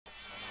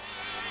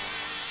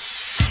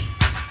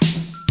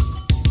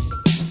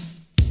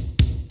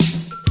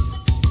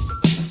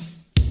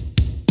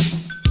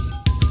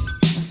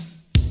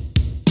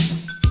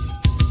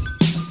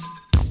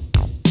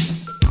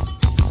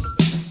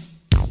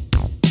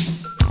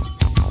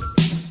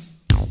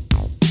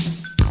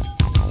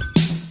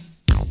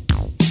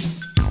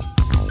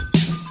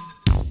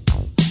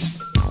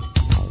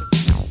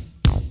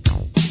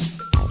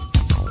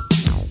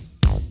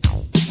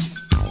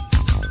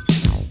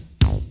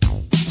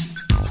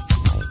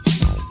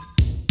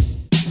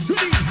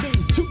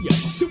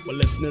super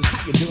listeners,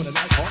 how you doing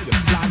tonight? All you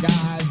fly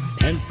guys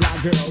and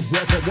fly girls,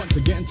 welcome once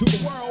again to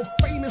the world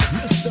famous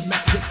Mr.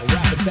 Magic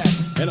Rap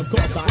Attack. And of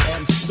course I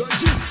am Sir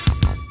Juice.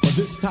 But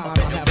this time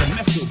I have a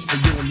message for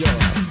you and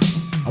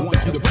yours. I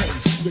want you to pay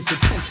strict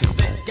attention.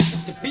 There's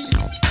got to be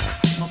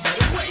a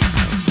better way.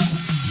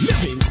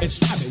 Living and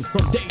striving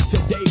from day to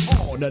day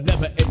on a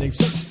never-ending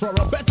search for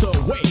a better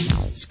way.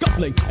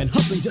 Scuffling and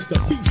hustling just to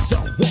be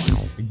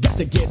someone. Got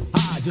to get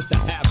high just to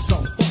have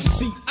some fun.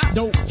 See, I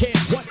don't care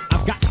what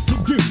I've got to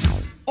do.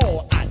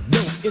 All I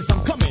know is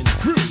I'm coming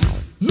through.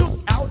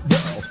 Look out,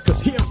 world,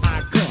 cause here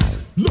I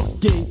come.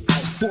 Looking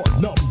out for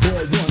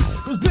number one.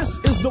 Cause this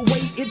is the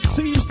way it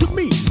seems to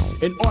me.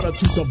 In order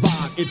to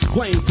survive, it's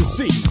plain to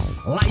see.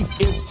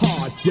 Life is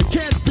hard, you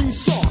can't be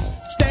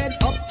soft. Stand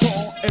up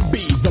tall and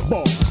be the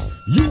boss.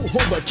 You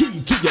hold the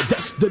key to your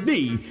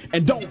destiny.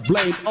 And don't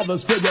blame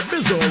others for your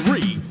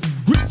misery.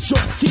 Grit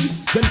your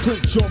teeth, then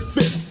clench your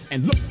fist.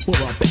 And look for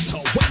a better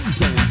way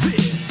than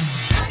this.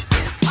 Life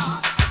is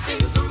hard,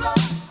 things are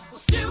rough. But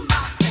still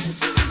my friends,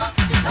 you must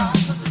be tough.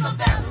 This is a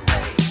better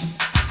way.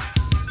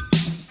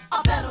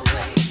 A better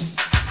way.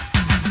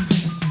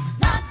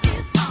 Life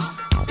is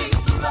hard,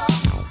 things are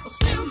rough. But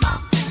still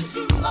my friends,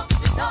 you must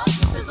be tough.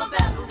 This is a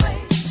better way.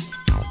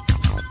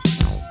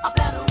 A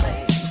better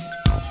way.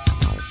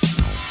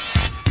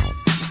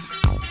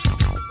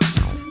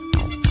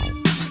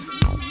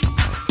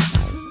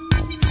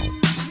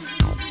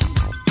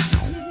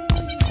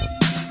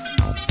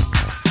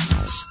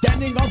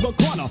 Standing on the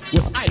corner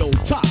with idle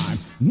time.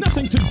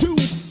 Nothing to do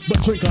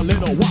but drink a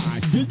little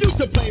wine. You used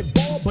to play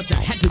ball, but you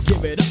had to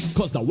give it up.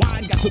 Cause the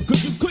wine got so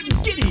good you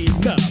couldn't get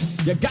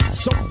enough. You got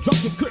so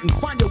drunk you couldn't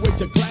find your way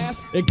to class.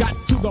 It got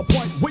to the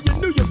point where you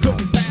knew you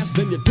couldn't pass.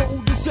 Then you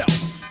told yourself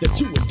that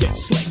you would get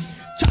slick.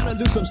 Try to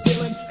do some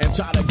stealing and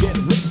try to get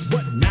rich.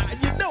 But now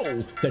you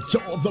know that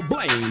you're the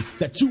blame.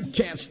 That you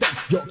can't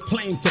stake your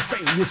claim to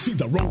fame. You see,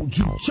 the road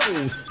you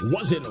chose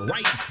wasn't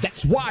right.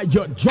 That's why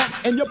you're drunk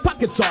and your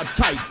pockets are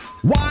tight.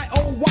 Why,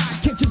 oh why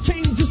can't you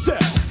change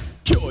yourself?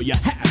 Cure your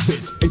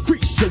habits,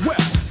 increase your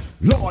wealth.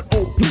 Lord,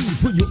 oh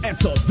please, will you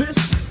answer this?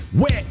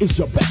 Where is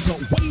your better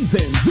way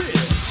than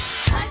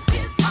this? Life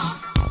is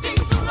hard,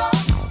 things are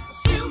rough. But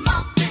still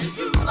my friends,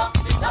 you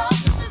must be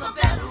tough. This is a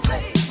better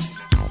way.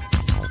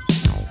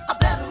 A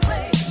better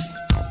way.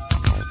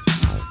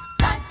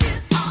 Life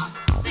is hard,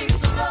 things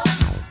are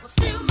rough. But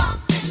still my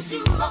friends,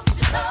 you must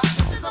be tough.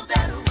 This is a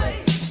better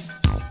way.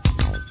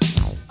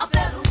 A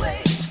better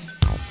way.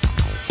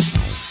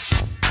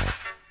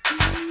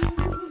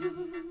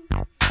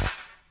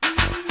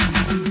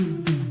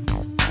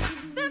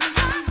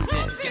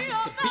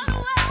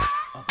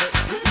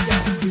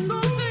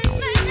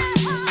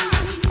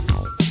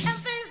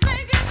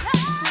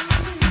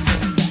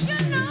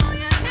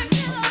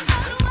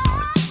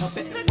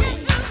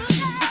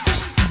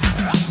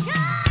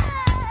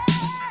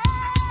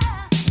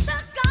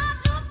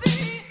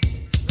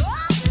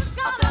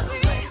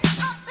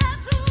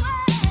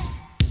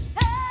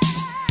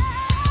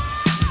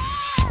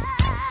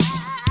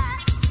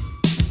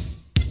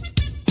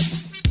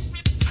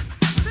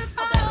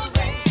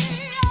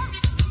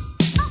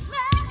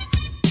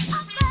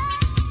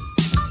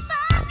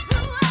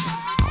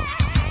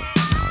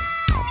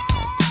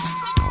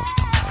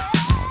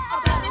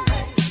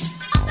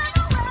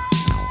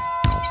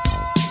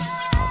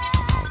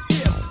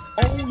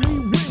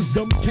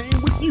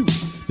 Came with you,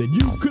 then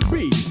you could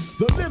be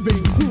the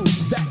living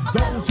proof that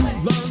those who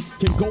learn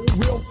can go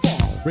real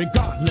far,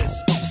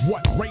 regardless of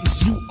what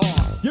race you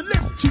are. You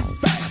live too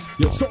fast,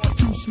 you soar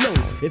too slow.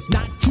 It's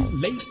not too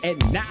late, and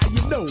now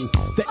you know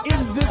that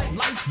in this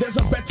life there's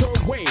a better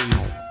way.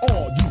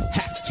 All you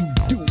have to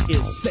do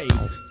is say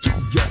to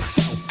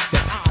yourself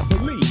that I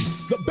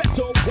believe the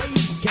better way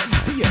can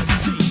be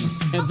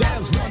achieved. And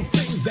there's one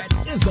thing that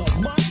is a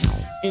must: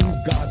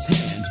 in God's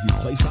hands we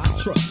place our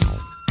trust.